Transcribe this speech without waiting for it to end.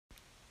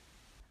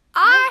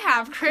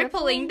have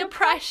crippling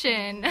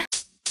depression.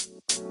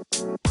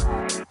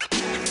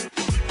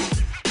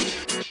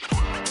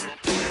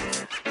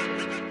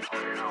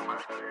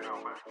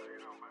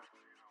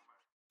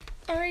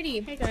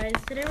 Alrighty. Hey guys,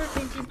 today we're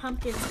painting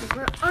pumpkins because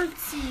we're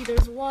artsy.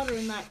 There's water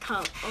in that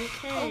cup,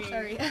 okay? Oh,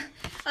 sorry.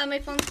 My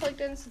phone's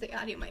plugged in, so the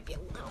audio might be a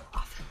little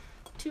off.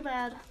 Too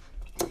bad.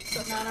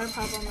 But not our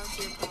problem, that's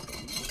your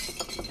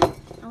problem.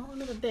 I want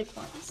one of the big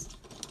ones.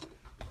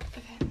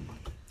 Okay.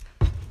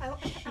 I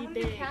want to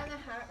do cat in the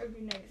hat or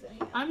do Knights in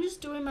the hat. I'm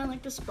just doing mine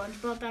like the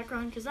SpongeBob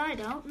background because I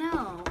don't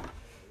know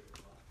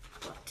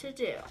what to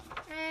do.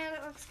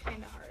 That looks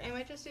kind of hard. I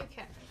might just do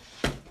cat.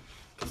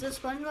 Because the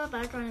SpongeBob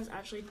background is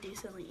actually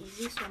decently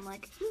easy, so I'm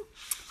like,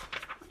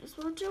 might as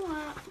well do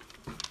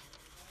it.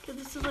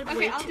 Because this is like Okay,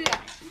 way I'll too do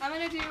that. I'm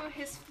gonna do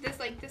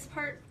this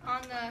part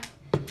on the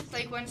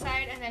one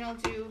side, and then I'll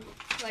do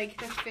like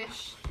the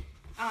fish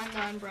on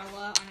the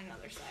umbrella on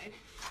another side.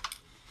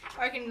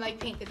 Or I can like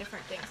paint the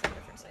different things on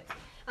different sides.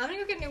 I'm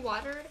gonna go get new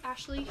water,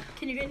 Ashley.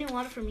 Can you get new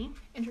water for me?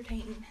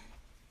 Entertain.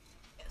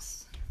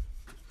 Yes.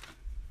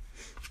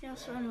 Yeah,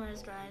 so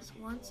anyways, guys,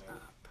 what's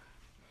up?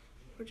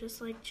 We're just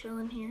like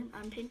chilling here.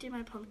 I'm painting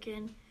my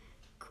pumpkin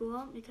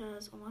cool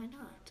because why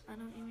not? I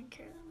don't even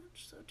care that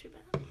much, so too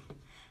bad.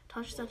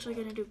 Tasha's actually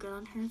gonna do good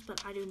on hers,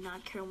 but I do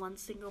not care one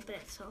single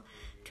bit, so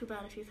too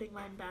bad if you think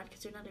mine bad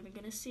because you're not even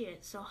gonna see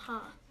it, so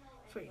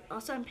for you.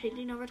 Also, I'm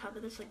painting over top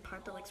of this like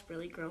part that looks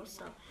really gross,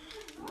 so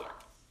yeah.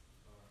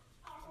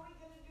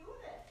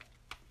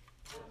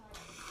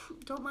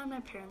 Don't mind my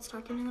parents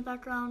talking in the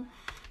background.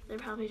 They're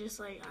probably just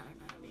like, I don't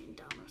know, being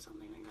dumb or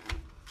something like that.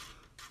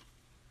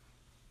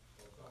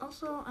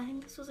 Also, I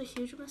think this was a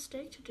huge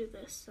mistake to do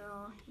this,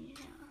 so yeah.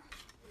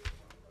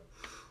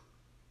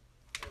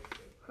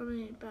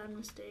 Probably a bad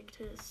mistake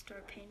to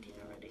start painting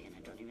already, and I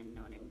don't even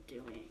know what I'm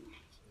doing.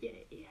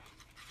 Yay.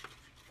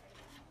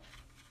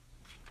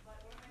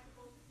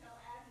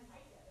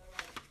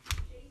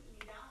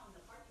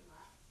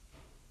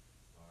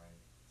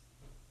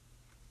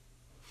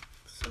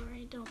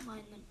 Sorry, don't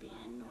mind them being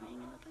annoying in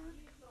the back.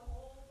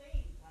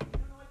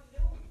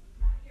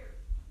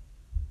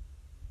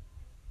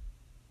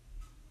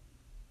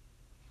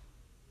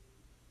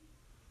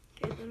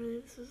 Okay, literally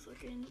this is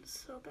looking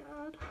so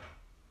bad.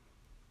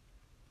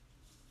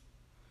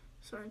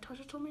 Sorry,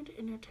 Tasha told me to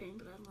entertain,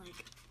 but I'm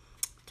like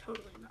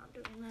totally not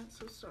doing that,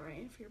 so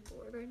sorry if you're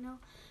bored right now.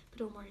 But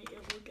don't worry,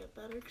 it will get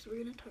better because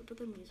we're going to talk about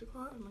the music a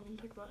lot and we're going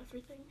to talk about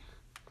everything.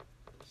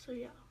 So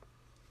yeah.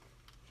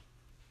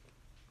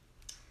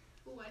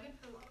 Oh, I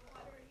didn't put a lot of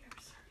water in here,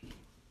 sorry.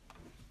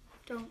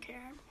 Don't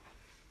care.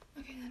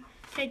 Okay then.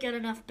 Okay, get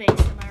enough base,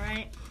 am I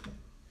right?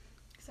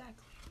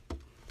 Exactly.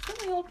 Is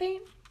that my old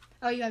paint?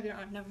 Oh, you have your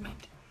own, never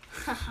mind.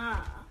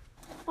 Haha.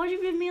 Why'd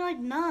you give me like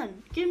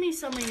none? Give me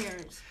some of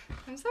yours.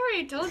 I'm sorry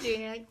I told you,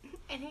 and you're like,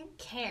 I didn't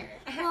care.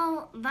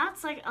 Well,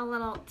 that's like a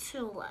little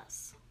too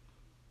less.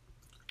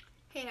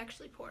 Hey, it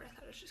actually poured. I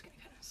thought it was just gonna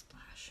kind of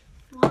splash.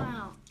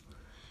 Wow.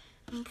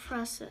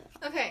 Impressive.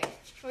 Okay,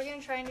 we're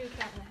gonna try and do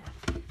cat in the hat.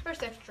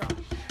 First, I have to draw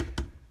it.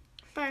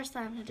 First,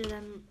 I have to do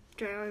them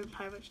drawing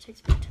part, which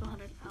takes me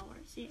 200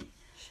 hours. Yeah.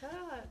 Shut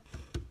up.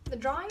 The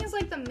drawing is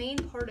like the main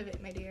part of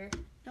it, my dear.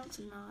 No, it's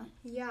not.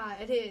 Yeah,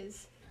 it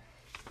is.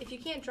 If you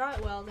can't draw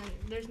it well, then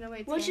there's no way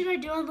it's What should I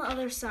do on the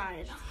other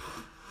side?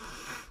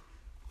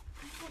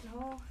 I don't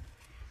know.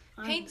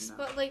 Paint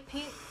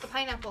a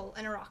pineapple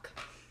and a rock.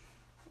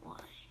 Why?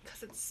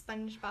 Because it's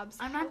SpongeBob's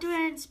I'm not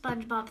doing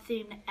SpongeBob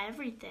themed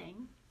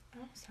everything.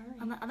 Oh, sorry.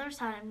 On the other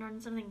side, I'm doing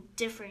something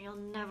different. You'll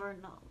never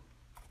know.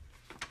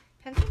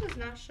 Pencil does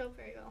not show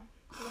very well,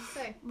 I must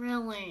say.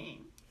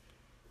 Really?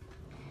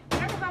 I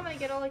don't know how I'm going to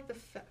get all like the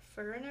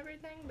fur and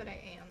everything, but I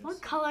am.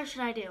 What color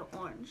should I do?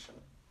 Orange.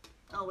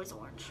 Always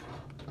orange.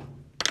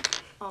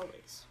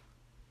 Always.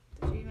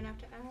 Did you even have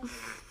to ask?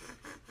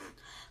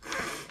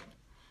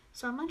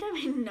 So I'm like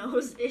having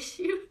nose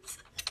issues.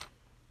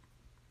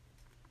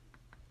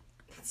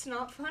 It's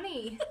not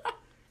funny.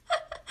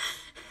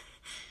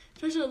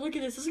 Tasha, look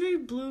at this. This is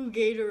like blue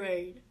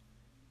Gatorade.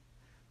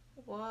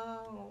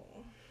 Whoa.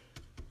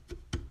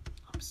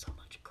 I'm so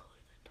much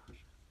cooler than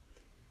Tasha.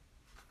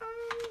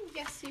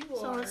 Yes, you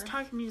So are. let's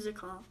talk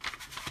musical.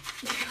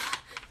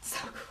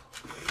 So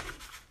cool.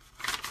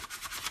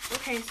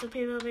 Okay, so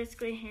people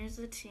basically, here's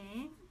the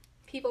tea.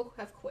 People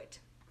have quit.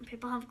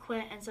 People have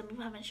quit, and some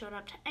people haven't showed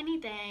up to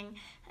anything,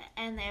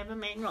 and they have a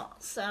main role.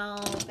 So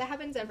That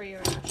happens every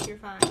year, Ash. You're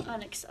fine.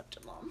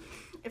 unacceptable.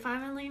 If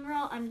I'm a lead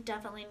role, I'm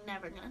definitely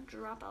never gonna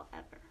drop out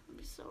ever. It'd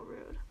be so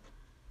rude.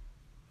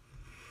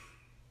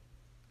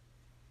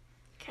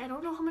 Okay, I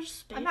don't know how much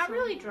space. I'm not I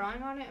really have.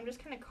 drawing on it. I'm just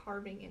kind of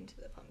carving into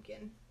the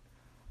pumpkin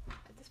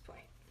at this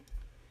point.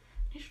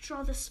 I need to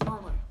draw this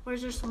smaller.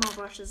 Where's your small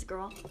brushes,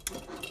 girl?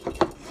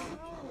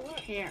 Oh, look.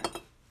 Here.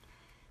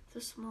 Is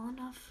this small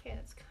enough? Okay,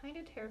 that's kind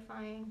of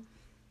terrifying.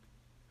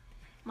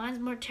 Mine's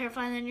more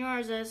terrifying than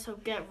yours is, so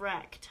get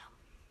wrecked.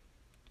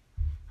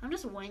 I'm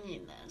just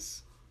winging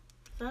this.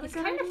 Is that It's a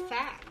good kind idea? of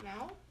fat,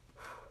 no?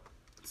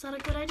 Is that a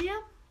good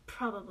idea?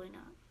 Probably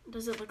not.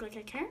 Does it look like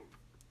I care?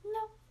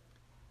 No.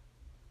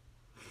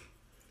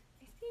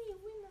 I see you,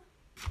 winner.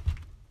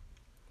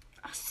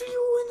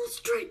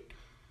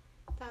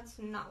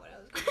 not what I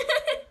was going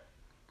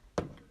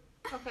to do.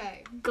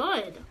 Okay.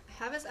 Good.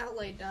 I have his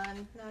outlay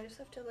done. Now I just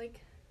have to, like,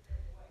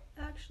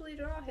 actually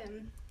draw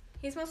him.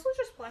 He's mostly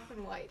just black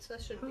and white, so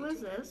that shouldn't be Who is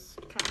too bad. this?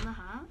 Cat in the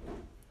Hat?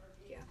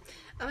 Yeah.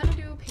 I'm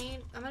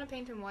gonna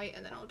paint him white,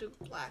 and then I'll do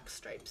black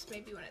stripes,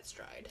 maybe when it's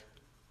dried.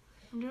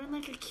 I'm doing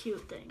like a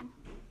cute thing.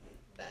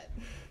 Bet.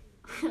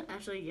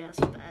 Actually, yes,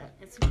 bet.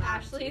 It's not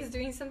Ashley cute. is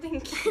doing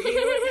something cute.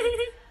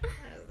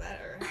 How does that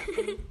ever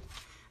happen?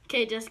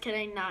 Okay, just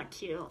kidding, not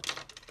cute.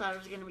 Thought it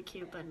was gonna be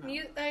cute, but no.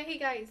 Hey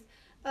guys,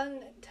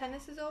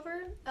 tennis is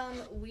over.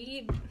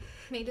 We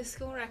made a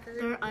school record.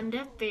 They're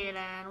undefeated.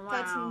 Wow.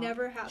 That's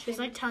never happened. She's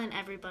like telling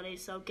everybody,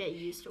 so get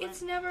used to it.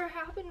 It's never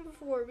happened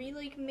before. We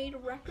like made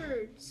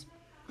records.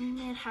 We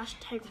made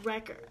hashtag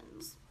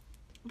records.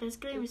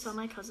 Basically, we Oops. saw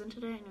my cousin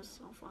today, and it was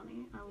so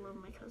funny. I love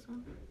my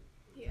cousin.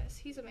 Yes,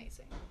 he's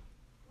amazing.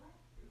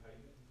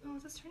 Oh,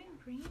 is this turning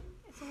green?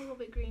 It's a little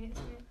bit green, isn't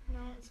it? No,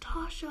 it's.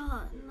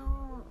 Tasha,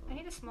 no. I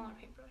need a smaller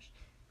paintbrush.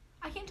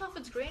 I can't tell if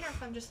it's green or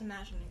if I'm just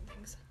imagining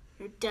things.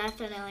 You're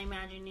definitely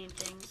imagining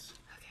things.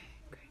 Okay,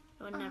 great.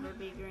 It would never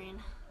be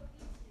green.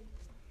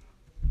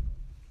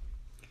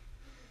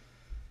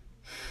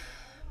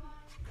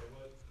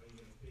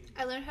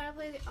 I learned how to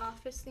play the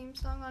Office theme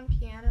song on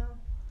piano.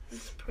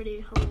 It's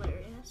pretty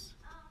hilarious.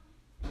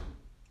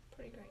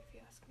 Pretty great if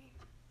you ask me.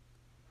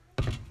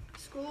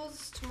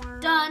 School's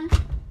tomorrow. Done.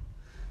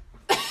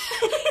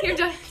 You're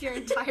done with your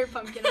entire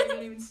pumpkin. I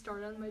didn't even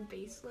start on my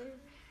base layer.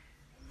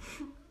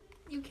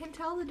 You can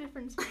tell the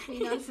difference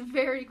between us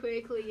very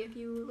quickly if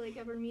you like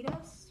ever meet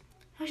us.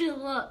 How should it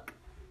look?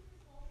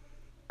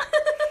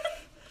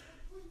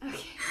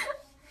 Okay.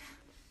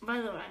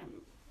 By the way,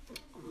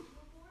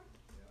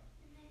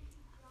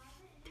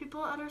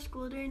 people at our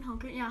school during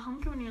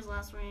homecoming was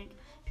last week.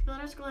 People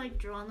at our school like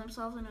drew on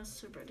themselves and it was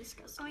super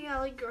disgusting. Oh yeah,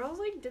 like girls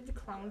like did the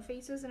clown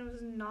faces and it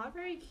was not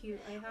very cute.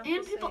 I have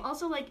And to people say.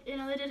 also like they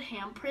did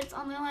handprints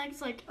on their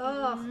legs. Like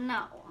Ugh.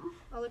 no.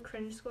 All the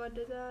cringe squad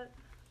did that.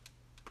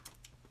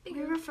 We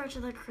refer to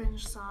the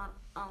cringe squad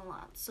a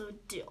lot, so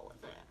deal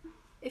with it.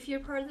 If you're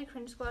part of the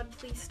cringe squad,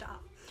 please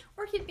stop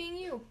or keep being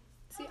you.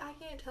 See, I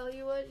can't tell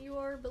you what you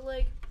are, but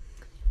like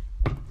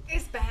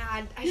it's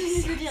bad.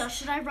 Here's the deal.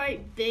 Should I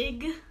write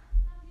big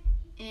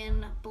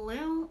in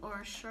blue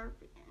or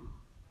Sharpie?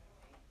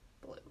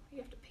 Blue.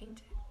 You have to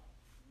paint it.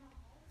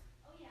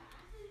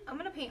 I'm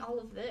gonna paint all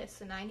of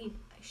this, and I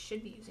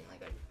should be using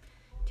like a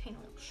tiny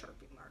little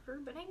Sharpie marker,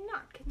 but I'm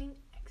not because I need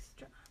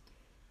extra.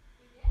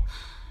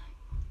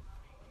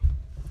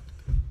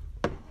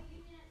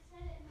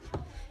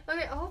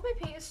 Okay, all of my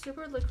paint is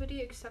super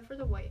liquidy except for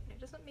the white, and it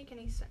doesn't make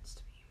any sense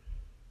to me.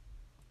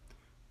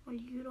 Well,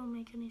 you don't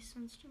make any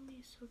sense to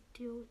me, so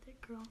deal with it,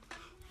 girl.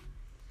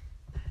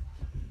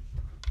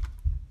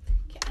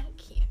 Okay, I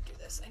can't do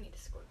this. I need to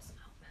squirt some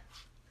out.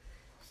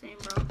 Same,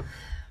 bro.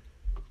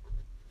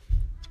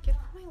 Get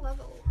off my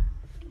level.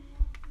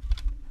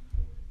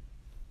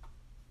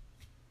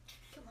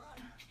 Come on.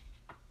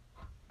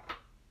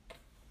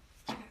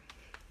 Okay.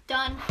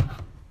 Done.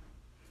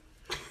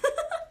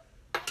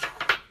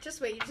 Just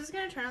wait, you're just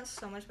gonna turn out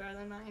so much better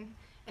than mine.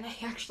 And I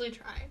actually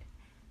tried.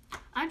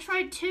 I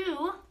tried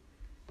too.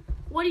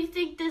 What do you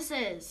think this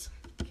is?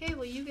 Okay,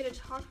 well you get to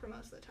talk for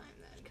most of the time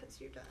then, because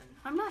you're done.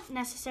 I'm not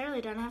necessarily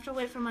done. I have to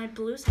wait for my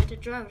blue side to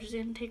dry, which is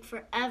going to take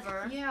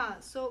forever. Yeah,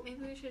 so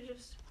maybe we should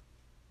just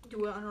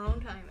do it on our own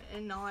time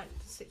and not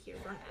sit here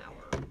for an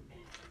hour.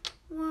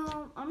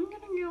 Well, I'm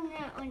going to go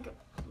get, like,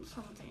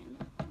 something.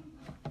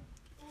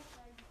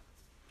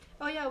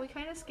 Oh yeah, we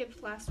kind of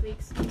skipped last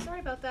week's. Sorry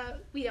about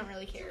that. We don't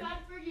really care. Bad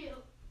for you.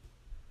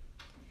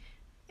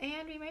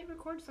 And we might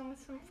record some with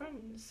some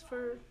friends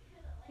for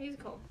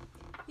musical.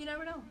 You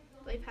never know.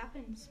 Life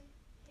happens.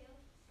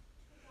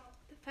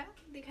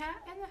 The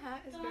cat in the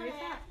hat is very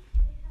fat.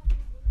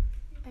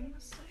 I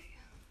must say.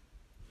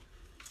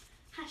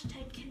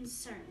 Hashtag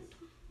concerned.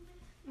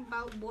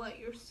 About what?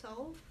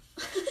 Yourself?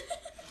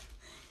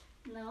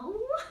 No.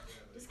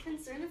 Just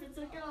concerned if it's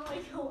like gonna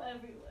like go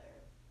everywhere.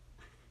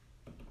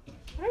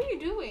 What are you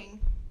doing?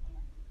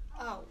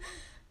 Oh.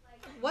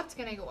 What's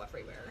gonna go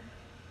everywhere?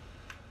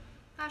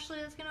 Ashley,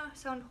 that's gonna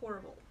sound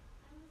horrible.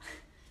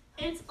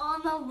 It's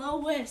on the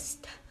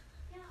lowest.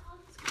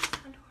 It's gonna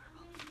sound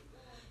horrible.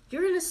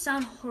 You're gonna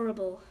sound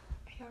horrible.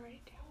 I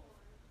already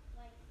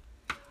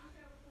do.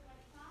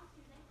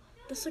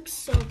 This looks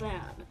so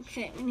bad.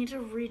 Okay, we need to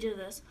redo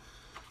this.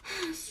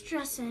 We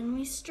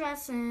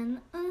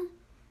stressing.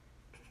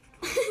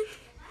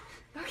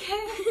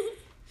 Okay.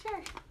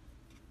 Sure.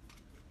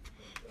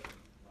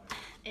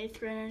 8th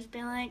graders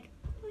being like,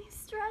 we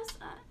stress.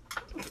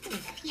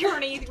 You're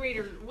an 8th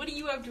grader. What do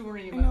you have to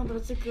worry I about? know, but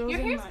it's the girls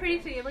Your in hair's my pretty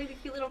grade. too. You have like the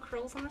cute little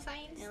curls on the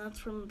sides. Yeah, that's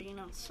from being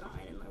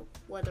outside in the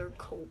weather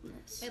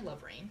coldness. I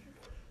love rain.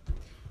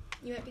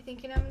 You might be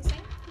thinking I'm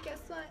insane.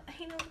 Guess what?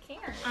 I don't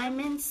care. I'm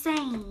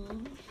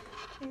insane.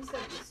 I'm so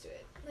used to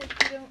it. Like,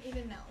 you don't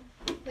even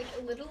know. Like,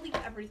 literally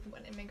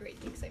everyone in my grade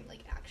thinks I'm,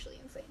 like, actually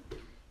insane. And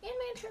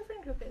my entire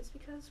friend group is,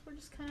 because we're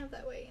just kind of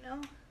that way, you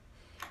know?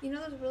 You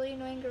know those really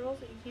annoying girls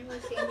that you can't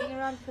really stand being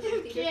around because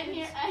they're theater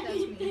kids?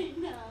 That's me.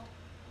 now.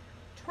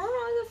 Turn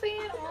on the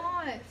fan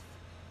off.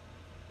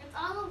 It's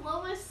on the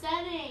lowest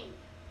setting.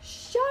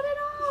 Shut it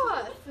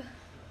off.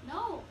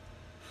 No.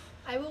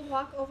 I will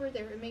walk over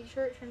there and make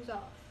sure it turns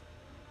off.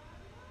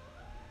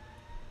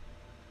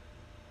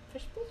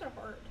 Fish bowls are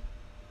hard.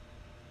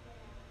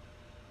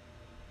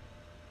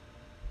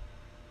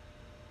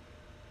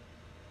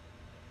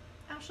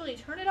 Ashley,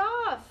 turn it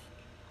off.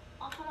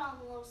 I'll put it on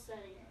the low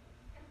setting.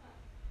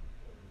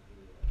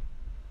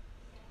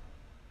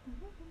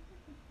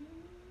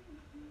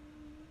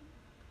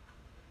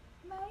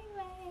 My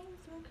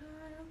legs are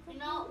curled. You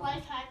know,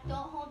 life hack,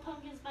 don't hold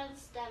pumpkins by the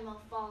stem,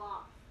 they'll fall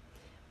off.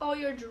 Oh,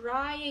 you're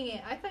drying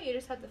it. I thought you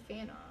just had the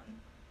fan on.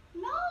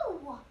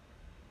 No!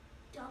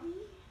 Dummy.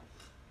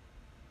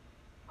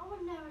 I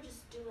would never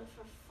just do it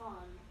for fun.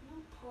 You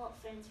don't pull up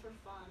fans for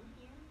fun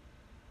here.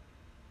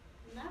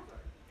 Never.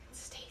 It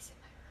stays in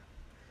my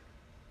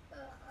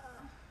room.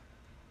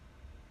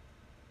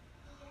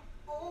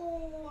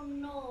 Oh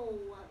no,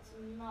 that's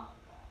not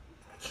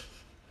good.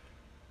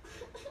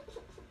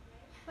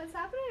 What's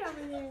happening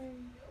over there?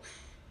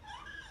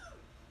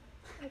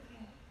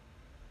 Okay.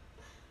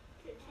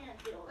 I can't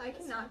deal with I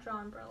this. cannot draw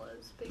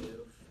umbrellas, big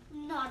oof.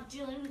 I'm not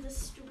dealing with this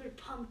stupid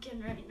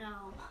pumpkin right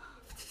now.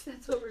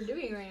 That's what we're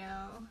doing right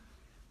now.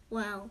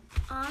 Well,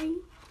 I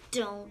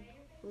don't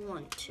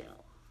want to.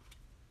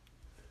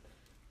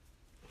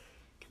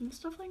 Can this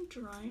stuff like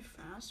dry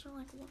faster?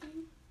 Like, what are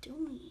you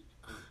doing?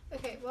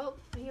 Okay, well,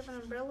 we have an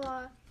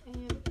umbrella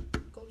and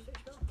goldfish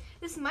bill.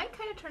 This might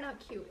kind of turn out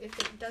cute if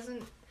it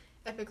doesn't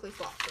epically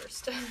flop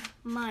first.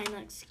 Mine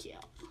looks cute.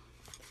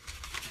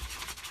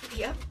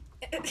 Yep.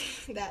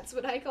 That's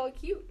what I call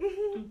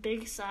cute.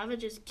 Big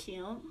Savage is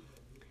cute.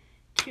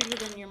 Cuter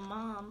than your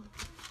mom.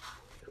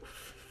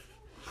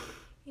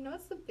 You know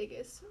what's the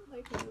biggest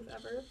move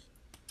ever?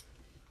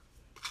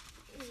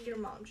 Your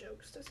mom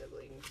jokes to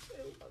siblings.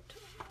 I love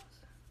telling those.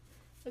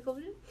 Like what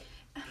we do?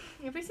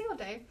 Every single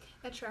day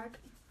at track,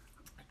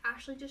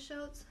 Ashley just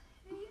shouts,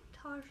 "Hey,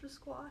 Tasha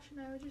Squash," and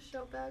I would just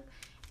shout back,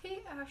 "Hey,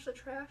 Ashley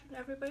Trash," and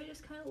everybody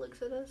just kind of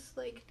looks at us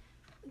like,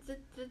 did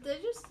they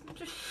just...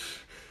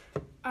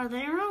 Are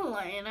they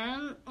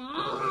related?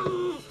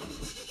 Oh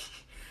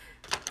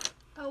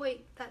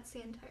wait, that's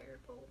the entire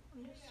bowl.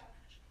 I'm just smashing.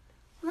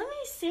 Let me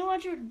see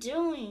what you're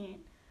doing.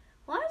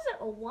 Why is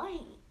it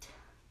white?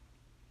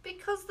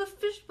 Because the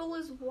fishbowl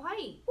is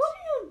white. What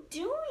are you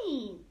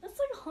doing? That's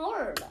like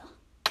hard.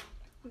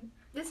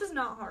 This is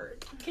not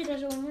hard. Okay,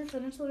 Dasha, when we're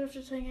finished, we have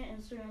to take an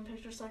Instagram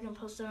picture so I can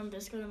post it on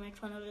Bisco to make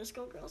fun of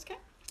Bisco girls, okay?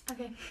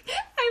 Okay.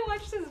 I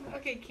watched this.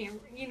 Okay, Cameron.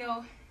 You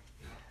know,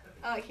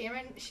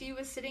 Cameron, she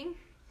was sitting.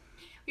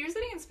 We were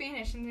sitting in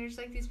Spanish, and there's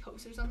like these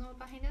posters on the wall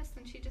behind us,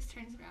 and she just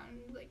turns around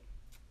and like,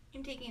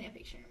 "I'm taking a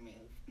picture,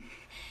 move."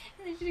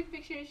 And then she took a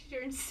picture, and she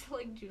turns to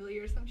like Julie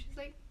or something. She's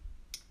like,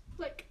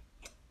 "Look,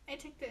 I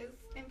took this.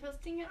 I'm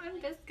posting it on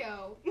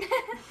Bisco."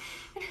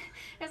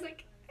 I was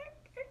like,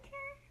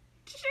 "Okay,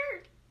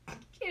 sure."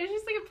 Yeah, it's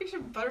just like a picture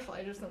of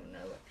butterflies or something.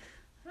 I was like,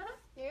 "Huh?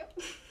 Yep."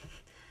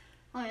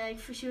 Oh, like,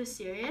 she was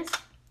serious?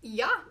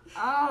 Yeah.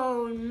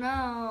 Oh,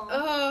 no.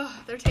 Ugh,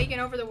 they're taking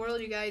over the world,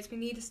 you guys. We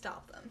need to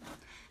stop them.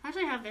 I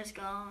actually have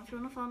Bisco. If you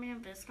want to follow me on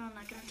Bisco, I'm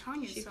not going to tell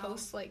you She so.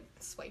 posts, like,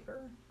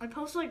 Swiper. I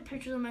post, like,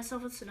 pictures of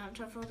myself with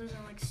Snapchat filters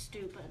and, like,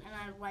 stupid. And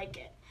I like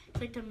it.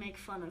 It's like to make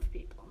fun of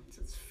people.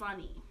 It's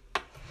funny.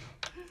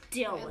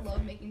 Deal I with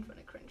love it. making fun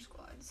of cringe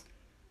squads.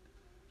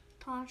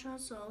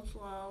 Tasha's so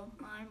slow.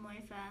 I'm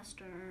way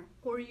faster.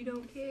 Or you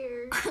don't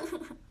care.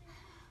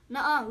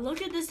 Nuh-uh.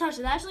 Look at this, Tasha.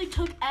 That actually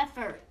took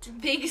effort.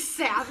 Big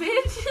savage?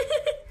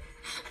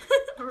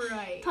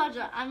 Right.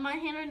 Tasha, my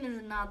handwriting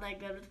is not that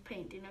good with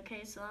painting,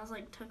 okay? So that was,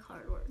 like, took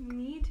hard work.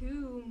 Me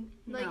too.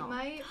 Like, No.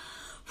 I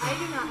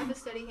do not have a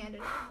steady hand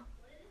at all.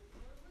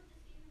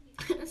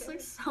 This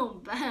looks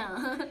so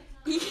bad.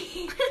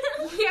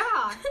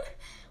 Yeah.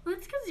 Well,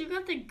 it's because you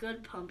got the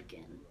good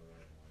pumpkin.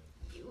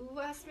 You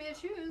asked me to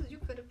choose. You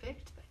could have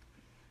picked. But...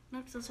 No,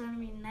 because I was trying to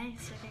be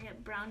nice so I can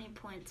get brownie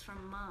points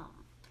from Mom.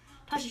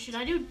 Tasha, should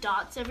I do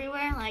dots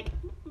everywhere? Like,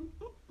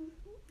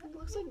 That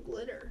looks like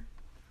glitter.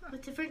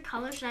 with different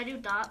colors, should I do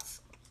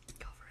dots?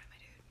 Go for it, my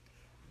dude.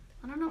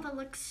 I don't know if that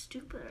looks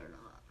stupid or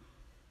not.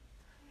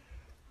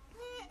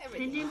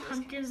 Everything Painting else is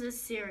pumpkins is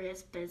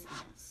serious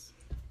business.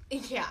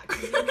 Yeah,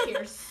 because you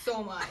care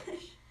so much.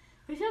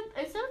 We should,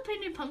 instead of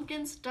painting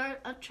pumpkins,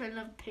 start a trend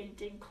of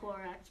painting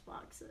Clorox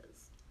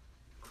boxes.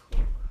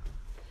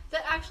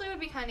 That actually would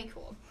be kind of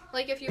cool.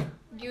 Like if you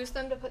use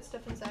them to put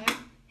stuff inside.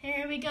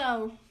 Here we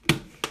go.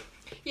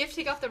 You have to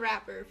take off the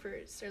wrapper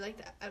first, or like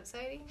the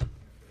outside.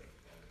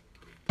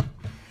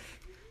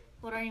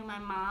 What are you, my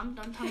mom?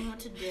 Don't tell me what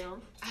to do.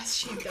 As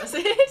she does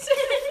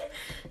it.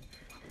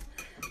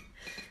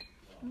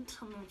 Don't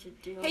tell me what to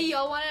do. Hey, you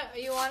want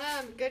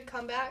a good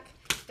comeback?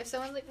 If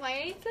someone's like,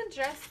 "Why are you so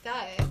dressed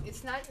up?"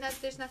 It's not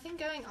there's nothing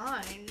going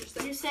on. Just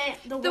like, You say,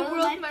 the The world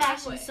world's of my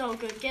fashion's runway. so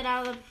good. Get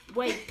out of the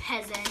way,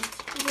 peasant.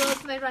 the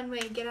world's my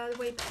runway. Get out of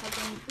the way,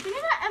 peasant. You're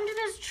gonna empty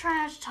this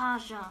trash,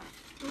 Tasha.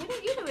 Why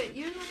don't you do it?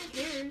 You're the one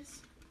who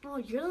cares. Oh,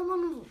 you're the one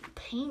who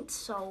paints,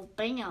 so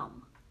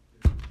bam.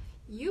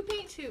 You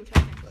paint too,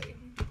 technically.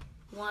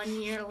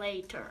 1 year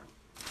later.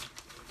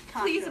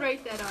 Please Taco.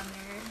 write that on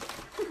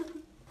there.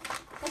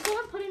 That's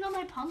what I'm putting on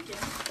my pumpkin.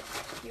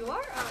 You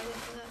are? Oh, I didn't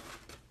know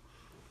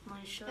that.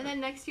 I should. And then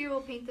next year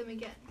we'll paint them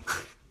again.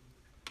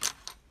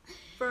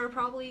 For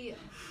probably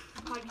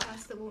a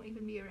podcast that won't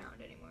even be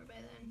around anymore by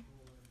then.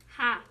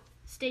 Ha!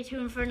 Stay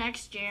tuned for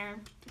next year.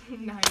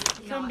 No,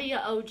 You can be an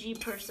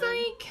OG person.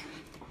 Psych!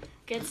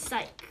 Get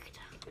psyched.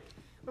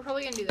 We're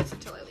probably gonna do this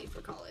until I leave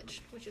for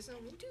college, which is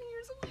only 2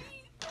 years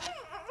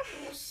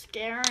away.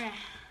 Scary.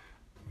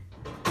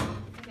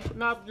 Okay.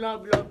 Blah blah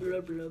blah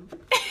blah blah.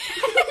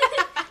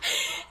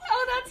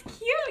 Oh, that's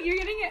cute. You're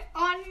getting it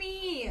on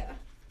me.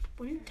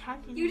 What are you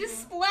talking You about?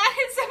 just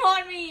splatted some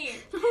on me.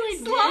 No, I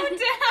Slow didn't.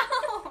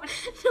 down.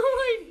 No,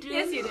 I didn't.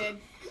 Yes, you did.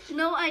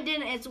 No, I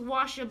didn't. It's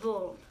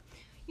washable.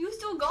 You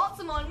still got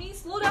some on me.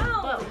 Slow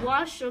down. But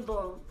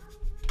washable.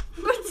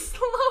 But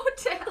slow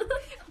down.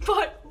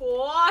 But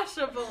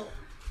washable.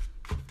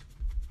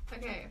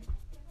 Okay.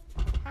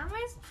 How am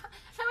I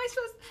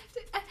supposed to...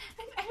 I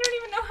don't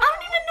even know how... I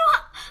don't even know.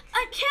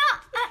 I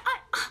can't.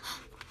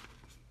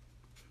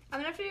 I'm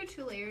gonna have to do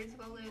 2 layers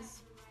of all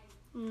this.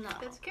 No.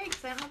 That's okay,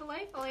 because I don't have a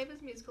life. All I have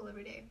is musical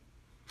every day.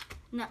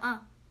 Nuh-uh.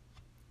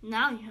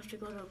 Now you have to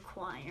go to a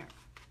choir.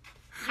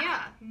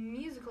 Yeah,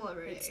 musical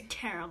every It's day.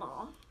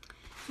 terrible.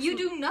 You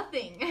do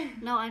nothing.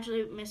 No,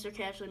 actually, Mr.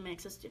 K actually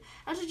makes us do.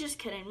 Actually, just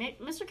kidding.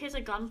 Mr. K's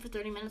like gone for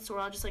 30 minutes, so we're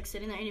all just like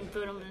sitting there eating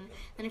food, and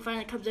then he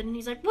finally comes in and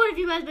he's like, "What have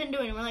you guys been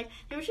doing?" And we're like,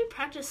 "Hey, we should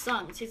practice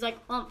songs." He's like,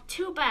 "Well,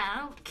 too bad. I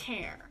don't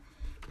care."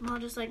 And we're all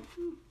just like,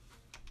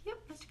 Yep,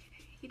 Mr. K.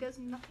 He does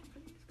nothing for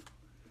the musical.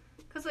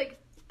 Because, like,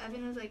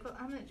 Evan was like, well,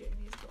 I'm going to do a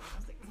musical. And I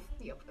was like,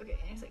 yep, okay.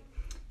 And he's like,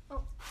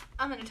 well,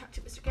 I'm going to talk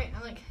to Mr. K. And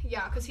I'm like,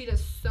 yeah, because he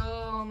does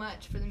so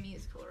much for the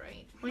musical,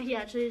 right? "Wait, he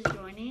actually is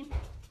joining?"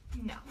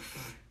 No.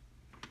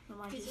 Then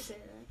why'd you say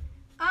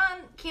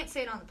that? Can't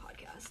say it on the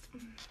podcast.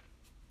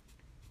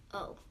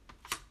 Oh.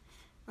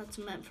 That's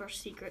meant for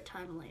secret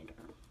time later.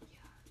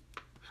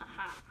 Yeah.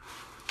 Haha.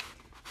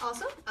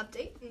 Also,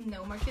 update,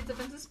 no more kids have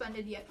been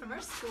suspended yet from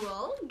our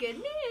school. Good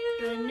news.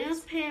 Good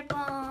news,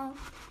 people.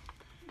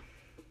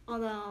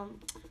 Although,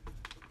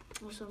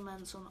 also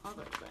meant some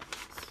other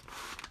things.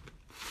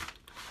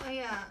 Oh,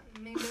 yeah,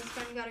 my best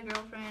friend got a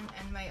girlfriend,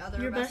 and my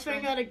other Your best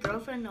friend got a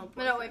girlfriend? No,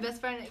 No, my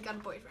best friend got a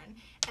boyfriend.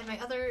 And my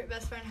other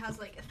best friend has,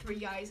 like, 3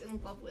 guys in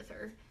love with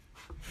her.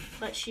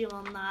 But she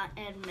will not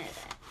admit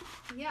it.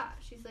 Yeah,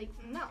 she's like,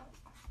 no.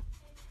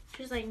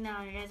 She's like,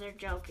 "No, you guys are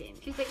joking."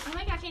 She's like, oh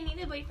my gosh, I need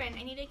a boyfriend.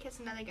 I need to kiss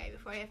another guy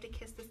before I have to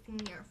kiss the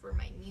senior for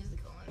my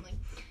musical. And I'm like,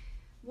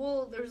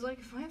 well, there's like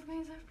 5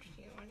 guys after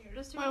you, and you're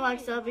just Why,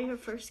 like, that'll be her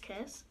first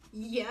kiss?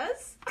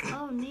 Yes.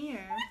 Oh,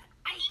 near.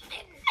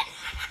 Ivan.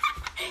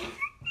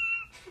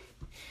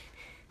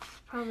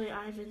 Probably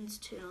Ivan's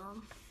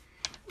too.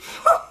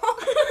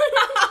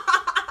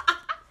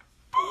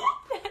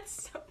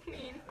 That's so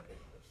mean.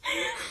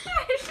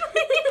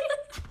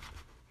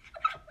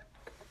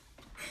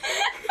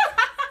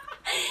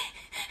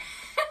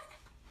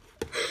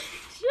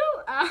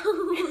 Chill out.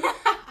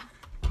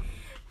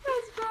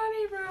 That's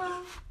funny,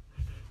 bro.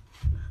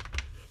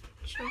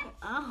 Chill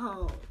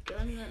out.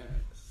 Goodness.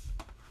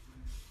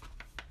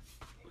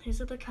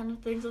 These are the kind of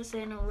things I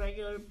say on a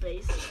regular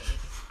basis.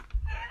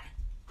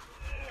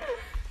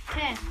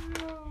 Okay.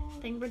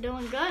 I think we're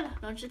doing good,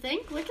 don't you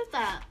think? Look at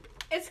that.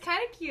 It's kind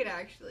of cute,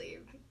 actually.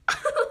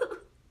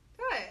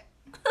 What?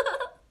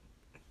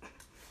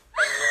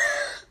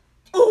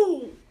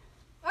 Ooh.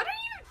 What are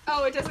you?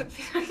 Oh, it doesn't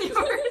fit on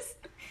yours.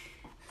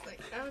 It's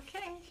like,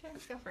 okay, sure,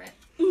 let's go for it.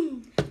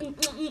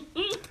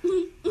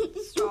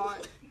 Straw.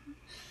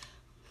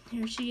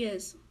 Here she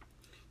is.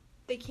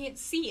 They can't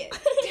see it.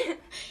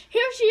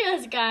 Here she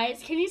is,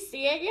 guys. Can you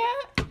see it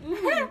yet?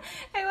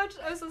 I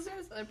was listening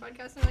to this other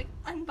podcast and like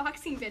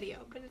unboxing video,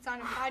 but it's on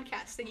a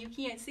podcast, so you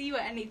can't see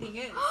what anything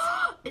is.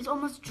 It's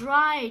almost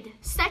dried.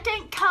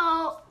 Second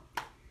coat.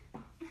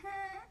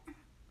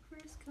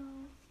 First go.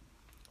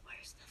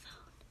 Where's the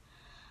phone?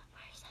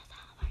 Where's the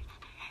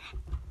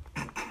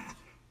phone?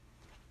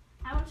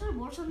 I wish I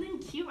wore something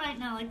cute right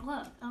now. Like,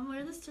 look, I'm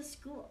wearing this to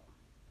school.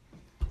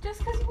 Just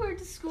because you wear it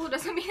to school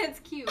doesn't mean it's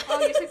cute. Oh,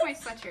 you took my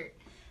sweatshirt.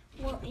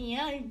 Well,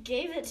 yeah, you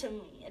gave it to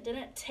me. I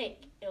didn't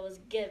take. It was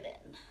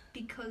given.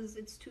 Because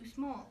it's too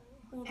small.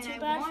 Well, And too I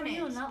bad want for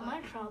you. it, Not but-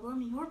 my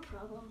problem. Your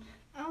problem.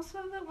 I also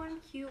have that one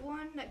cute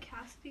one that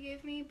Cassidy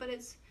gave me, but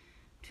it's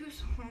too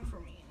small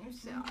for me.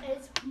 So,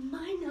 It's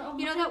mine. Oh,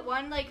 you know that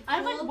one like I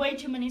have like full- way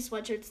too many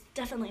sweatshirts.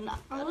 Definitely not.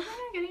 all of them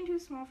are getting too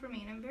small for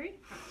me, and I'm very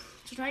depressed.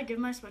 Should I give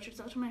my sweatshirts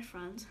out to my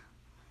friends?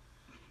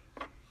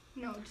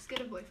 No, just get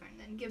a boyfriend,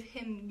 then give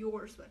him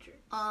your sweatshirt.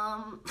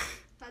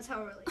 That's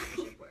how a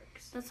relationship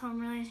works. That's how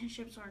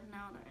relationships work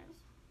nowadays.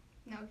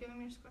 No, give him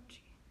your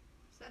scrunchie.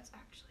 So that's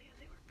actually how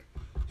they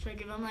work. Should I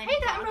give them like? Hey,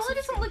 that boxes umbrella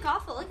doesn't for- look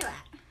awful. Look at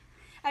that.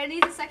 I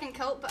need a second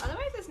coat, but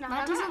otherwise it's not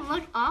That that doesn't bad.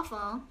 look awful.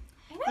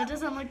 I know. That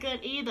doesn't look good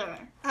either.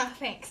 Ah,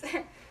 thanks.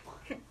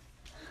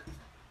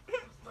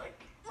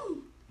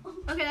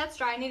 Okay, that's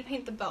dry. I need to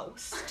paint the bow.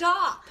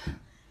 Stop!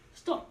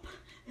 Stop.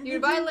 You're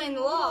violating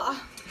the law.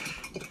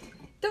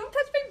 Don't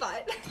touch my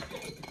butt.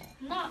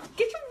 not.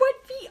 Get your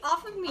wet feet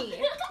off of me.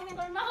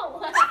 They're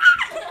not wet.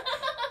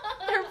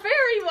 They're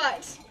very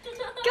wet.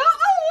 Go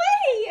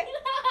away.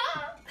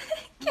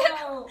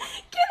 No.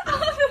 Get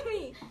off of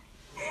me.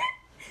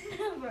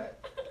 Never.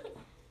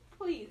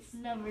 Please.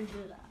 Never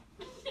do that.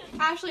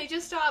 Ashley,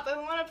 just stop. I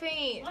want to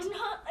paint. I'm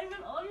not. I'm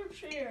in on your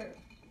chair.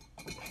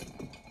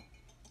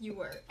 You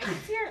were. I can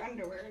see your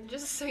underwear,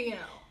 just so you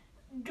know.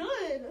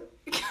 Good.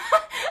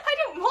 I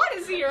don't want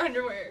to see your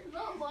underwear.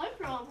 Not my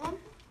problem.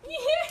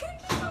 Just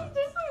a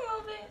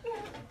little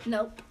bit.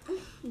 Nope.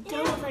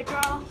 Deal with it,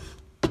 girl.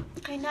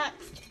 Okay,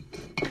 next.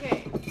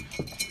 Okay.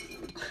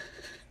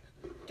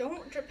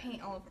 Don't drip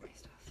paint all over my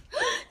stuff.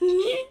 There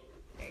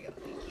you go.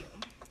 Thank you.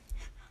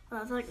 Well,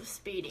 that's like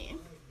speedy.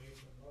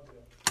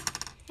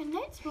 And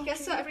that's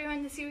Guess so,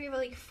 everyone. This year we have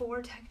like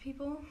 4 tech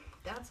people.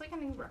 That's like a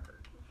new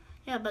record.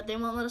 Yeah, but they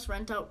won't let us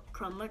rent out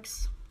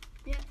Chromebooks.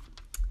 Yeah.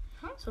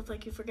 Huh? So if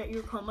like you forget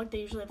your Chromebook, they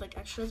usually have like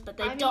extras, but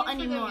they I don't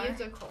mean, anymore. For the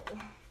musical.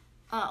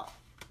 Oh.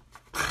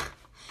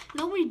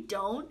 No, we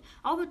don't.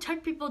 All the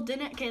tech people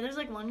didn't. Okay, there's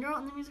like one girl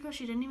in the musical.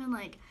 She didn't even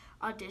like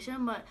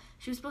audition, but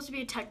she was supposed to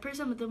be a tech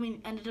person, but then we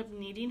ended up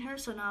needing her.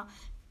 So now,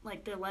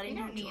 like they're letting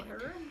You her don't need join.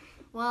 her.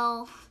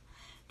 Well,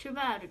 too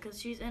bad because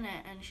she's in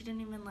it and she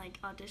didn't even like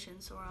audition.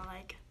 So we're all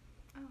like,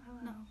 Oh, hello.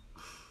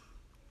 no.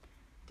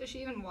 Does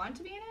she even want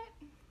to be in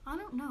it? I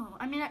don't know.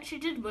 I mean, she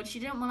did, but she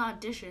didn't want to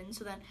audition.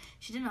 So then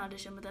she didn't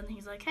audition, but then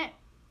he's like, hey,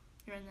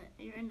 you're in it.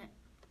 You're in it.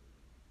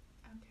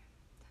 Okay,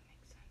 that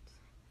makes sense.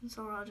 And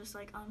so we're all just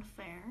like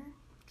unfair,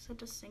 except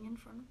to sing in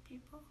front of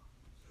people.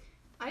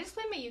 I just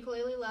played my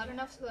ukulele loud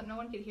enough so that no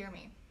one could hear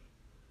me.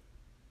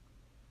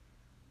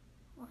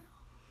 Wow.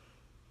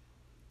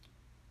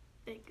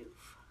 Big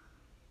goof.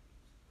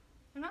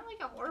 I'm not like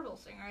a horrible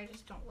singer. I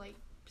just don't like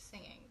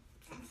singing.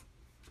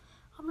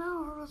 I'm not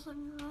a horrible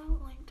singer. I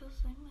don't like to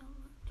sing that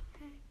much,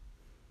 okay?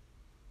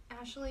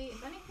 Ashley,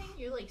 if anything,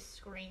 you like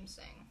scream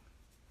sing.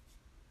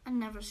 I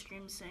never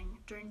scream sing.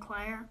 During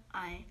choir,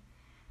 I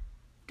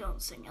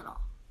don't sing at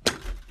all.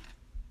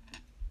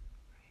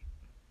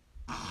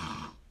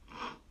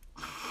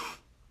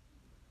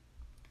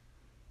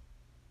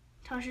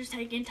 Tasha's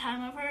taking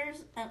time of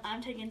hers, and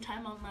I'm taking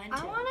time on mine too.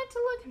 I want it to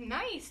look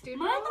nice, dude.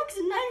 Mine looks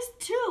nice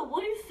too.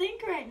 What do you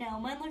think right now?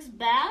 Mine looks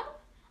bad?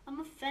 I'm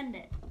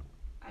offended.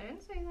 I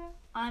didn't say that.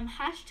 I'm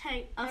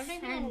hashtag I haven't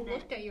even offended.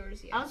 looked at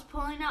yours yet. I was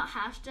pulling out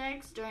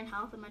hashtags during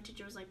health, and my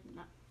teacher was like,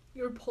 no.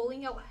 You were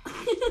pulling out.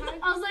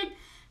 I was like,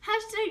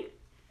 hashtag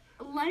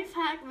life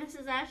hack,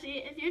 Mrs.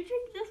 Ashley, if you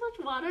drink this much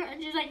water,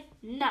 and she's like,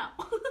 no.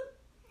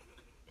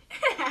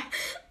 I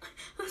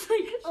was like,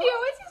 She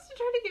always used to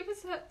try to give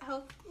us a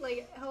health,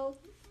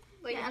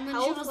 Yeah, and then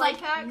health she was life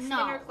like, hacks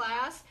no. in her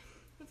class.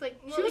 It's like,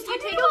 well, she was if you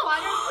talking take about a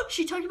water.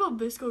 she talked about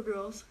Bisco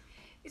Girls.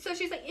 So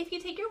she's like, if you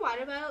take your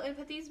water bottle and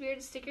put these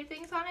weird sticker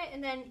things on it,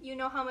 and then you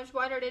know how much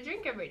water to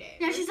drink every day.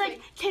 Yeah, It's she's like,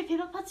 okay,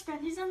 people put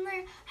scrunchies on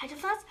their hydro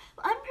flasks.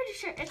 Well, I'm pretty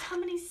sure it's how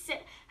many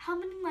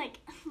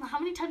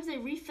times they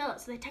refill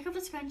it. So they take off a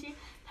scrunchie,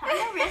 put it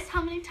on their wrist,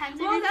 how many times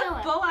they well, refill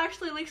that it. bow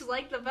actually looks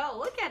like the bell.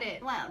 Look at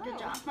it. Wow, good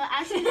job. But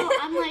actually, no,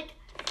 I'm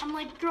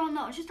like, girl,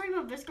 no. And she's talking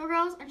about Visco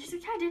Girls, and she's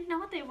like, yeah, I didn't know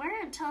what they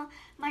were until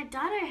my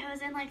daughter, who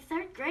was in like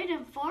 3rd grade,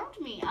 informed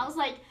me. I was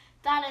like,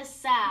 that is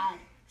sad.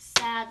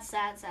 Sad,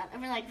 sad, sad. I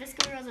mean, like,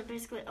 Visco Girls are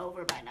basically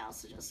over by now,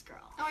 so just girl.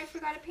 Oh, I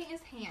forgot to paint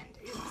his hand.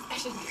 I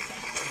should do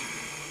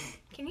that.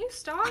 Can you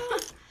stop?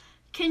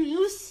 Can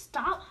you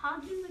stop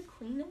hogging the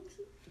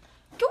Kleenexes?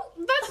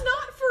 That's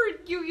not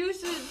for you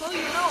used to blow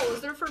your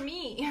nose. They're for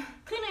me.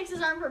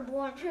 Kleenexes aren't for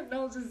blowing your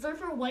noses. They're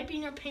for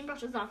wiping your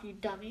paintbrushes off, you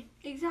dummy.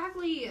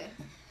 Exactly.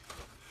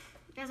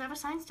 Guys, I have a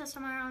science test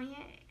tomorrow,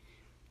 yay.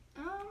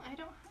 I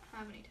don't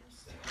have any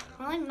tests.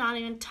 We're like not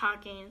even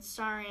talking.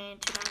 Sorry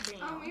to that for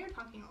you. We are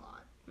talking a lot.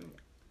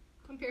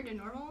 Compared to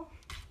normal.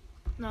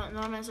 No,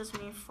 normally it's just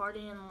me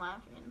farting and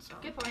laughing. So.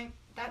 Good point.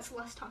 That's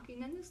less talking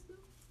than this, though.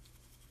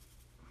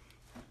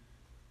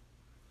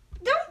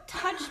 Don't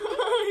touch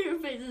me. Your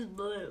face is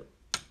blue.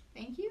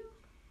 Thank you.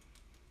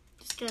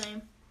 Just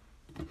kidding.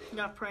 You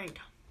got pranked.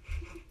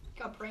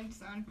 Got pranked,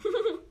 son.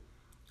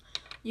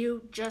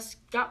 You just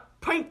got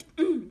pranked.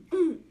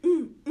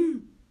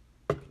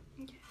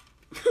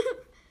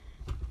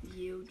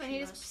 You So I need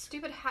his just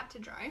stupid hat to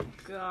dry.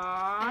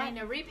 got. I need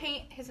to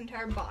repaint his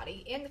entire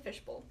body and the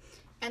fishbowl.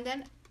 And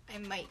then I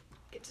might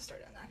get to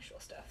start on the actual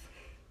stuff.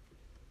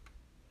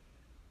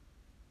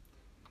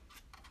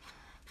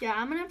 Yeah,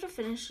 I'm gonna have to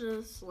finish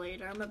this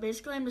later. But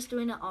basically, I'm just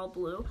doing it all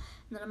blue, and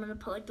then I'm gonna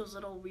put like those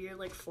little weird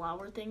like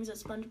flower things that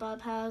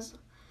SpongeBob has.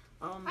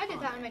 I did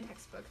on that in it. my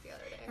textbook the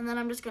other day. And then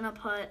I'm just gonna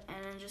put,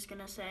 and I'm just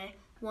gonna say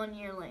 1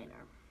 year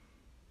later.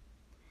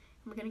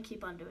 We're gonna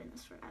keep on doing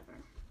this forever.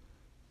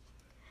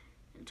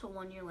 Until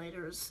 1 year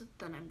later is,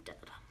 then I'm dead.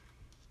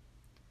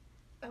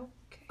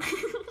 Okay.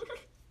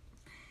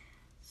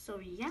 So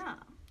yeah,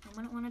 I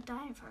wouldn't want to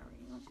die if I were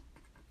you.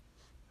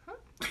 Huh?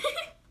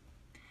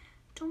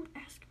 Don't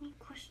ask me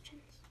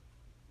questions.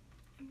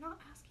 I'm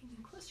not asking you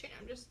a question.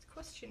 I'm just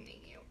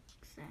questioning you.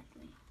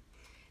 Exactly.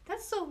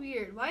 That's so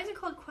weird. Why is it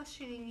called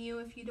questioning you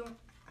if you don't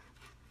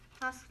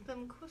ask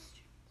them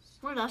questions?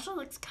 Well, that actually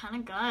looks kind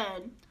of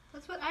good.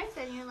 That's what I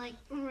said. And you're like,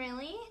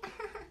 really?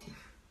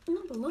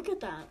 No, but look at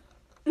that.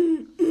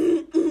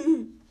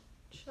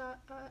 Shut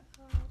up.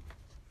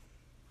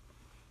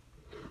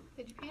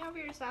 Did you paint over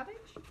your savage?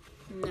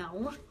 No.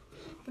 What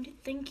are you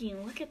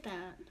thinking? Look at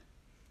that.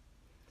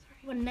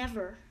 Would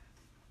never.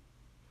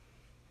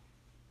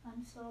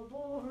 I'm so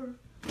bored.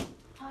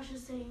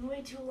 Tasha's taking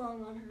way too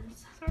long on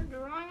hers. Start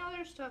drawing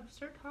other stuff.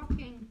 Start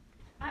talking.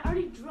 I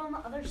already drew on the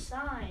other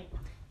side.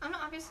 I'm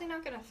obviously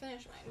not gonna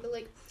finish mine, but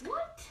like,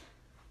 What?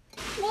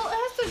 well, it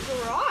has to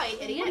dry, What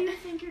do idiot. you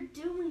think you're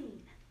doing?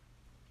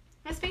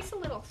 My space's a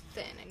little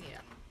thin. I need it.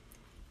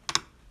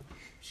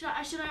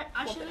 I should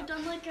have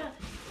done like a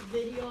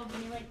video of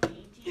me like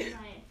painting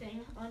my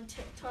thing on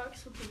TikTok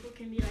so people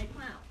can be like,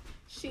 wow,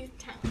 She's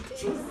talented.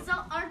 she's so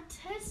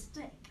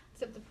artistic.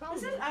 Except the problem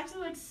This is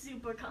actually like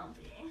super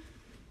comfy.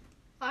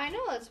 I know,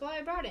 that's why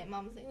I brought it.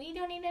 Mom's like, we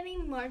don't need any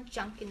more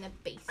junk in the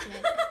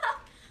basement.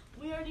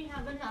 We already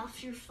have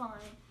enough. You're fine.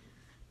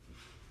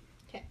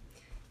 Okay.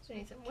 So I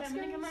need some Okay, I'm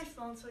gonna get my whiskers.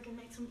 phone so I can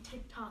make some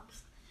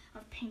TikToks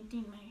of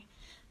painting my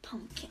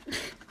pumpkin. Gotta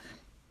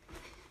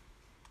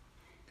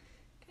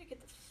get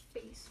the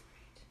face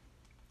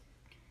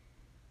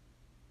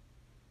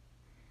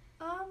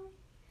right.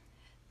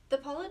 The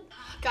Paula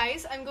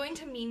guys, I'm going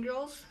to Mean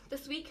Girls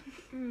this week.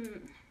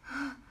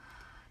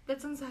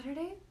 That's on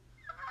Saturday.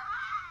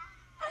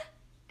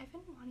 I've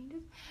been wanting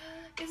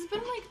to. It's been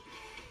like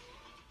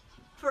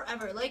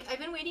forever. Like I've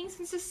been waiting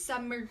since the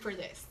summer for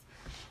this.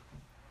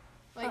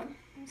 Like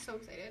I'm so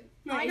excited.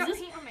 No, I is got this-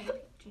 paint on my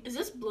jeans. Is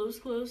this Blue's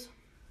Clues?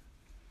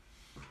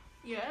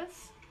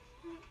 Yes.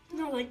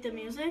 No, like the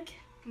music?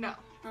 No.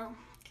 Oh,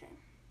 okay.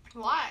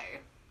 Why?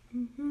 Are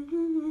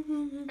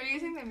you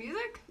using the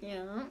music?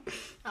 Yeah.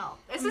 Oh,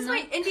 this I'm is my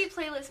not- indie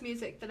playlist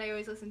music that I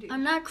always listen to.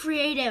 I'm not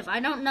creative. I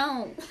don't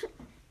know.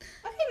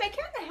 Okay, my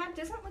cat in the hat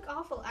doesn't look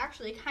awful,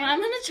 actually. But I'm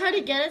gonna try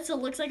to get it so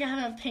it looks like I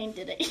haven't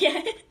painted it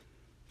yet.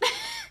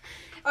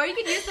 Or you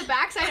could use the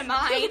backside of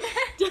mine.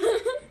 They're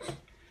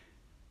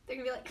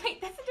gonna be like,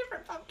 wait, that's a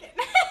different pumpkin.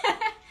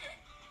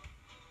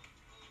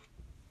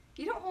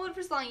 You don't hold it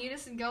for so long. You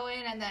just go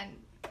in and then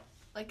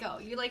let go.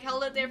 You like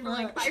held it there for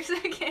like 5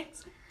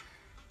 seconds.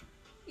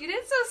 You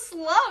did so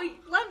slow.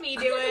 Let me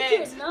do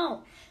it.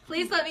 No.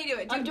 Please let me do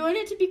it. I'm doing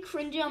it to be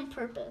cringy on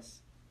purpose.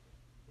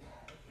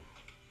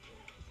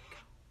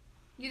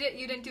 You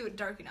didn't do it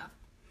dark enough.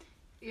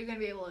 You're gonna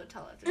be able to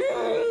tell it. There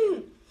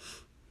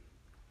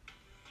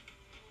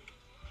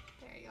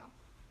you go.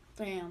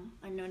 Damn,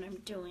 I know what I'm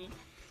doing.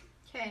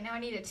 Okay, now I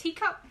need a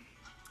teacup.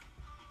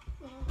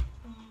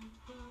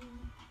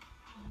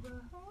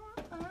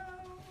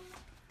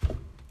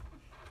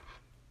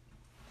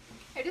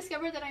 I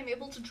discovered that I'm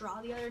able to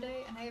draw the other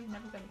day, and I have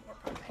never been more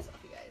proud of myself,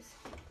 you guys.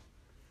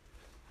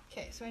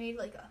 Okay, so I need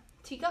like a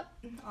teacup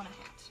on a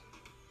hat.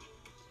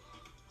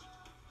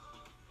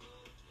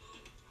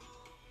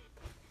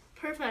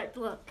 Perfect,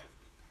 look.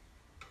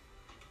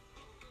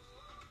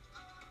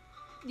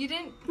 You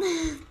didn't.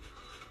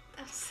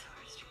 That's the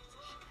worst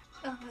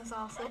transition. Oh, that's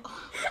awesome.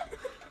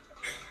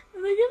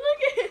 Look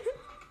at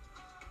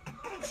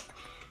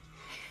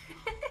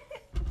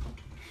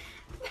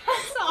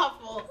That's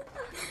awful.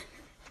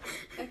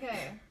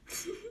 Okay.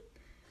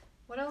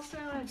 What else do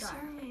I want I'm to draw?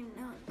 sorry, I'm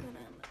not good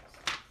at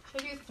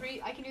this. Should I do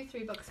 3? I can do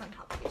 3 books on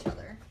top of each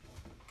other.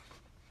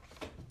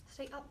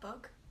 Stay up,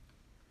 book.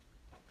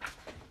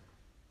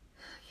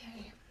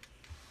 Okay.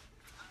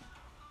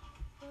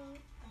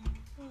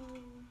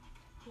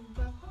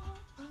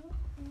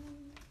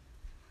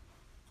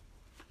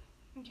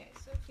 Okay,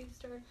 so if we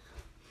start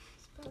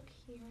this book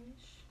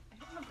here-ish. I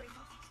don't want to break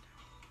off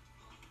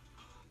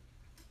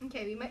the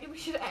start. Okay, we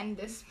should end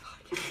this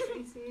podcast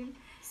pretty soon.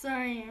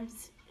 Sorry,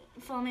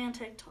 follow me on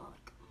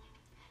TikTok.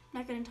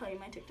 Not gonna tell you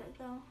my TikTok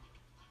though.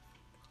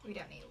 We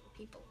don't need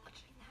people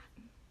watching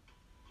that.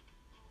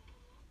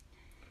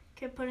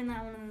 Okay, putting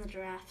that one in the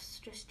drafts.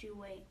 Just you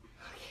wait.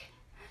 Okay.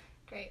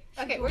 Great.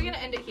 Okay, we're gonna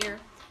end it here.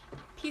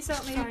 Peace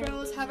out, my Sorry,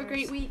 bros. Have a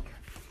great losers. week.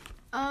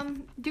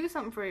 Do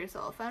something for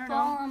yourself. I don't know.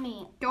 Follow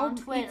me Go on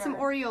Twitter. eat some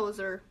Oreos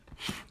or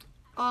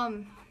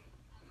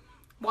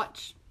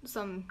watch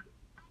some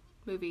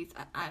movies.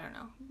 I don't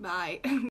know. Bye.